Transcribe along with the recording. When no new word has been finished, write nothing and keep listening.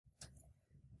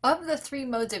Of the three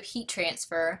modes of heat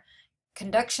transfer,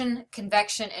 conduction,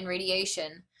 convection, and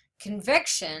radiation,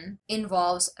 convection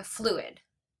involves a fluid.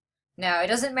 Now, it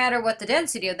doesn't matter what the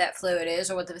density of that fluid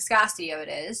is or what the viscosity of it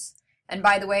is. And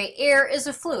by the way, air is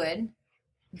a fluid.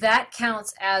 That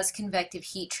counts as convective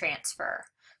heat transfer.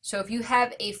 So if you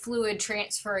have a fluid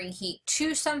transferring heat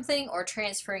to something or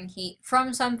transferring heat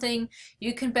from something,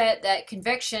 you can bet that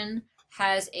convection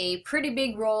has a pretty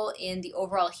big role in the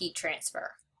overall heat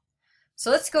transfer. So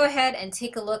let's go ahead and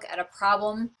take a look at a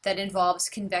problem that involves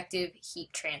convective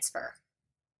heat transfer.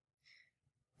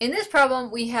 In this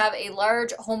problem, we have a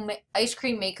large home ice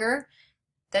cream maker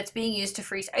that's being used to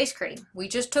freeze ice cream. We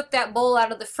just took that bowl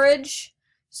out of the fridge,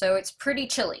 so it's pretty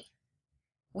chilly.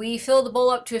 We fill the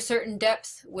bowl up to a certain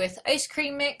depth with ice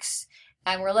cream mix,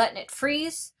 and we're letting it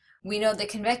freeze. We know the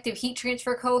convective heat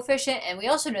transfer coefficient, and we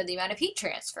also know the amount of heat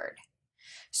transferred.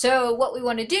 So what we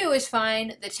want to do is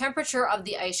find the temperature of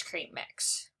the ice cream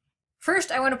mix.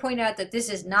 First, I want to point out that this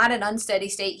is not an unsteady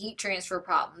state heat transfer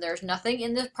problem. There's nothing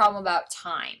in this problem about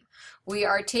time. We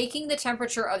are taking the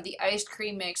temperature of the ice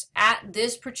cream mix at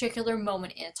this particular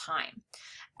moment in time.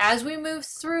 As we move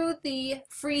through the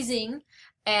freezing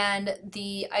and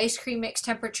the ice cream mix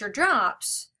temperature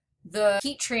drops, the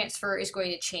heat transfer is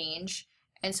going to change,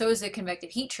 and so is the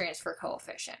convective heat transfer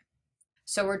coefficient.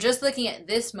 So we're just looking at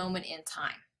this moment in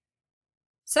time.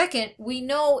 Second, we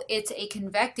know it's a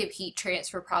convective heat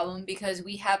transfer problem because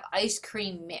we have ice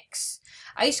cream mix.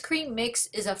 Ice cream mix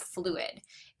is a fluid.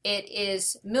 It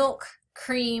is milk,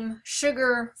 cream,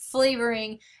 sugar,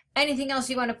 flavoring, anything else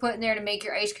you want to put in there to make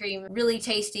your ice cream really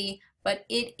tasty, but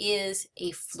it is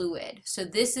a fluid. So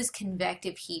this is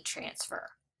convective heat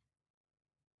transfer.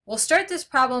 We'll start this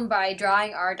problem by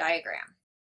drawing our diagram.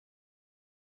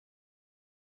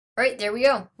 Right, there we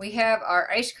go. We have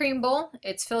our ice cream bowl.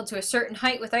 It's filled to a certain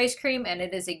height with ice cream, and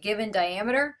it is a given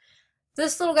diameter.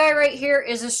 This little guy right here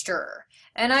is a stirrer.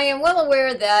 And I am well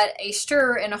aware that a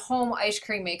stirrer in a home ice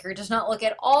cream maker does not look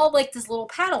at all like this little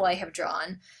paddle I have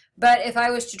drawn. But if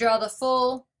I was to draw the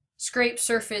full scrape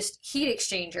surfaced heat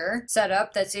exchanger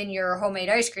setup that's in your homemade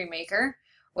ice cream maker,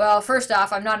 well, first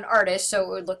off, I'm not an artist, so it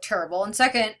would look terrible. And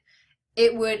second,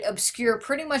 it would obscure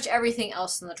pretty much everything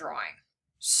else in the drawing.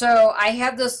 So I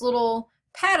have this little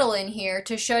paddle in here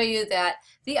to show you that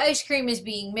the ice cream is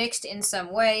being mixed in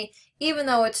some way, even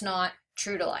though it's not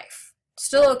true to life.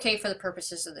 Still okay for the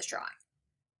purposes of this drawing.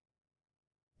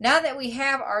 Now that we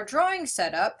have our drawing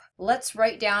set up, let's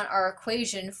write down our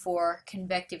equation for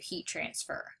convective heat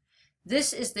transfer.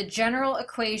 This is the general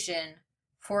equation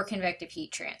for convective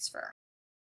heat transfer.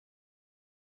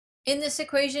 In this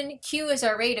equation, Q is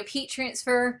our rate of heat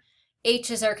transfer,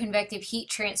 H is our convective heat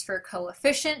transfer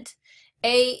coefficient,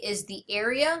 A is the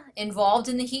area involved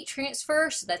in the heat transfer,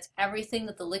 so that's everything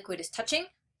that the liquid is touching.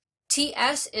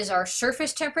 TS is our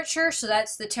surface temperature, so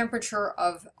that's the temperature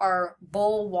of our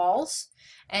bowl walls.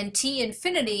 And T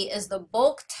infinity is the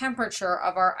bulk temperature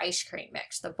of our ice cream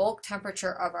mix, the bulk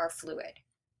temperature of our fluid.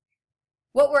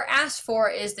 What we're asked for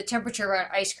is the temperature of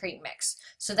our ice cream mix,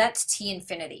 so that's T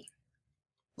infinity.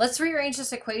 Let's rearrange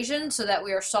this equation so that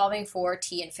we are solving for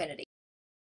T infinity.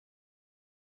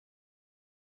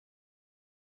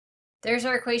 There's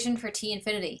our equation for T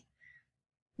infinity.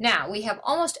 Now, we have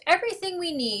almost everything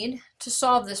we need to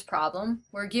solve this problem.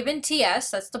 We're given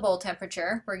TS, that's the bowl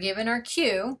temperature. We're given our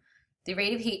Q, the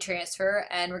rate of heat transfer,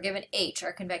 and we're given H,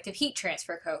 our convective heat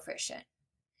transfer coefficient.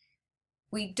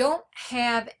 We don't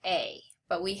have A,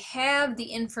 but we have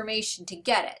the information to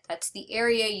get it. That's the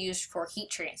area used for heat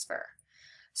transfer.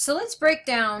 So let's break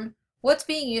down what's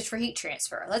being used for heat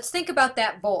transfer. Let's think about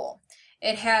that bowl.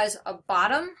 It has a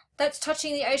bottom that's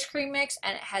touching the ice cream mix,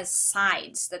 and it has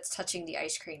sides that's touching the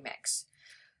ice cream mix.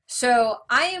 So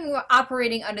I am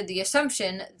operating under the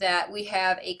assumption that we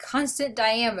have a constant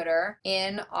diameter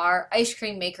in our ice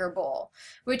cream maker bowl,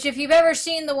 which if you've ever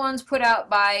seen the ones put out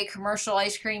by commercial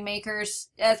ice cream makers,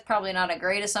 that's probably not a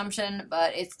great assumption,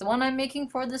 but it's the one I'm making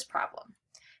for this problem.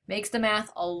 Makes the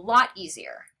math a lot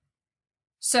easier.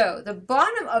 So the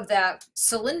bottom of that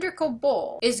cylindrical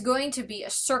bowl is going to be a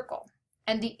circle.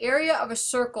 And the area of a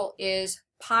circle is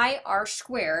pi r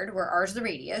squared, where r is the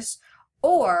radius,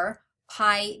 or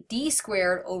pi d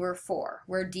squared over 4,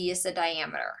 where d is the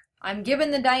diameter. I'm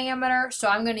given the diameter, so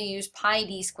I'm going to use pi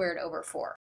d squared over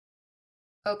 4.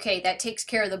 Okay, that takes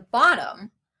care of the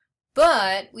bottom,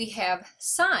 but we have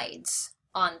sides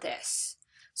on this.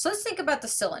 So let's think about the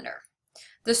cylinder.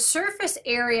 The surface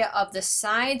area of the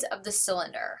sides of the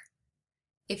cylinder,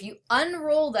 if you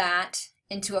unroll that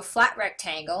into a flat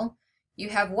rectangle, you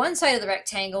have one side of the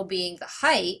rectangle being the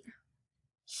height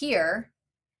here,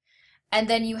 And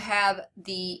then you have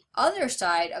the other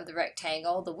side of the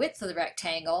rectangle, the width of the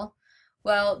rectangle.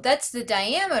 Well, that's the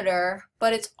diameter,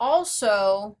 but it's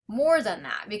also more than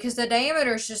that because the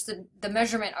diameter is just the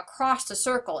measurement across the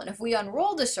circle. And if we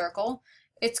unroll the circle,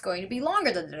 it's going to be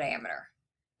longer than the diameter.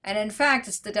 And in fact,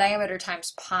 it's the diameter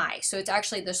times pi. So it's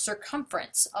actually the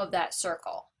circumference of that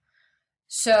circle.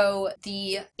 So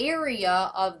the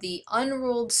area of the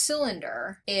unrolled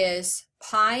cylinder is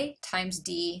pi times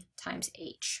d times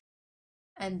h.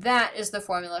 And that is the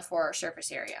formula for our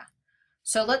surface area.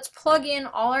 So let's plug in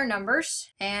all our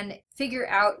numbers and figure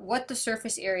out what the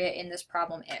surface area in this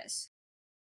problem is.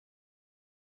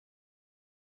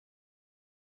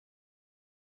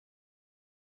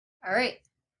 All right,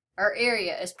 our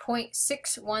area is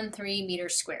 0.613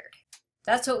 meters squared.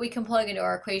 That's what we can plug into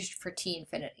our equation for T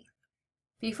infinity.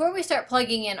 Before we start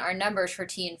plugging in our numbers for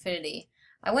T infinity,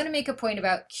 I want to make a point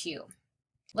about Q.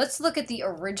 Let's look at the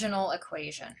original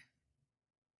equation.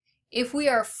 If we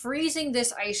are freezing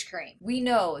this ice cream, we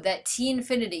know that T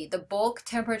infinity, the bulk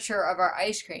temperature of our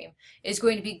ice cream, is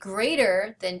going to be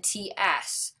greater than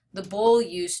Ts, the bowl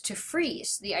used to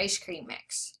freeze the ice cream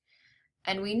mix.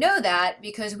 And we know that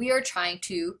because we are trying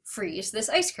to freeze this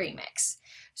ice cream mix.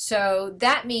 So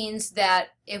that means that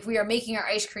if we are making our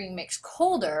ice cream mix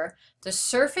colder, the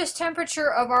surface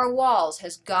temperature of our walls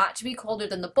has got to be colder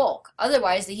than the bulk.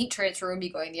 Otherwise, the heat transfer would be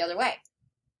going the other way.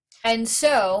 And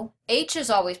so H is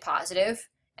always positive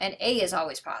and A is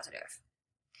always positive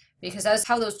because that's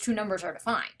how those two numbers are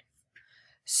defined.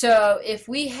 So if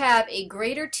we have a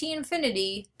greater T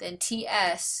infinity than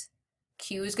Ts,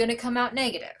 Q is going to come out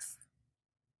negative.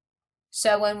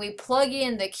 So when we plug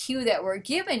in the Q that we're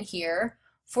given here,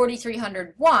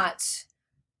 4,300 watts,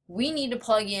 we need to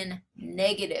plug in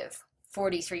negative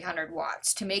 4,300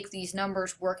 watts to make these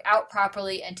numbers work out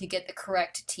properly and to get the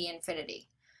correct T infinity.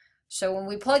 So when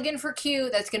we plug in for Q,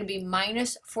 that's going to be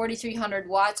minus 4,300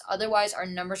 watts. Otherwise, our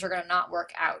numbers are going to not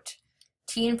work out.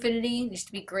 T infinity needs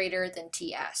to be greater than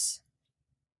Ts.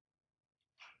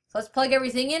 So let's plug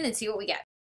everything in and see what we get.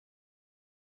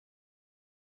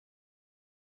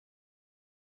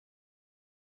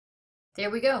 There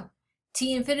we go.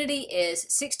 T infinity is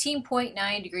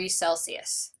 16.9 degrees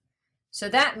Celsius. So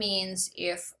that means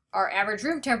if our average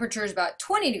room temperature is about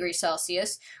 20 degrees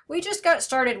Celsius, we just got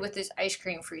started with this ice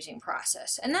cream freezing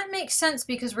process. And that makes sense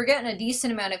because we're getting a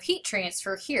decent amount of heat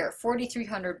transfer here,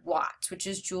 4,300 watts, which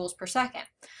is joules per second.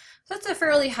 So that's a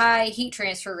fairly high heat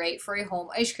transfer rate for a home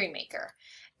ice cream maker.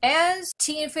 As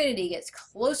T infinity gets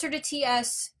closer to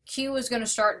Ts, Q is going to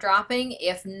start dropping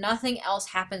if nothing else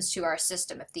happens to our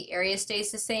system, if the area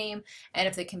stays the same, and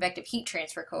if the convective heat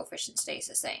transfer coefficient stays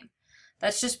the same.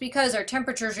 That's just because our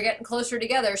temperatures are getting closer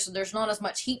together, so there's not as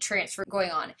much heat transfer going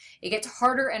on. It gets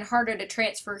harder and harder to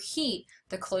transfer heat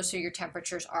the closer your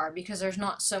temperatures are because there's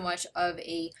not so much of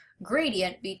a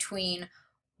gradient between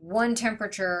one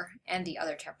temperature and the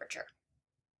other temperature.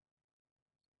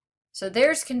 So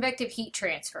there's convective heat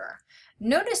transfer.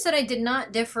 Notice that I did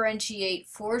not differentiate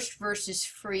forced versus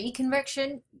free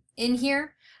convection in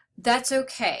here. That's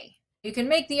okay. You can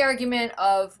make the argument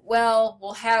of, well,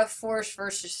 we'll have forced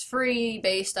versus free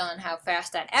based on how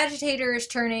fast that agitator is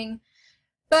turning.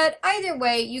 But either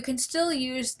way, you can still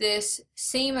use this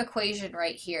same equation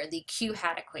right here, the Q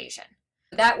hat equation.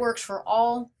 That works for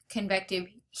all convective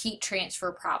heat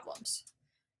transfer problems.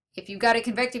 If you've got a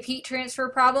convective heat transfer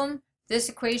problem, this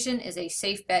equation is a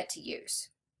safe bet to use.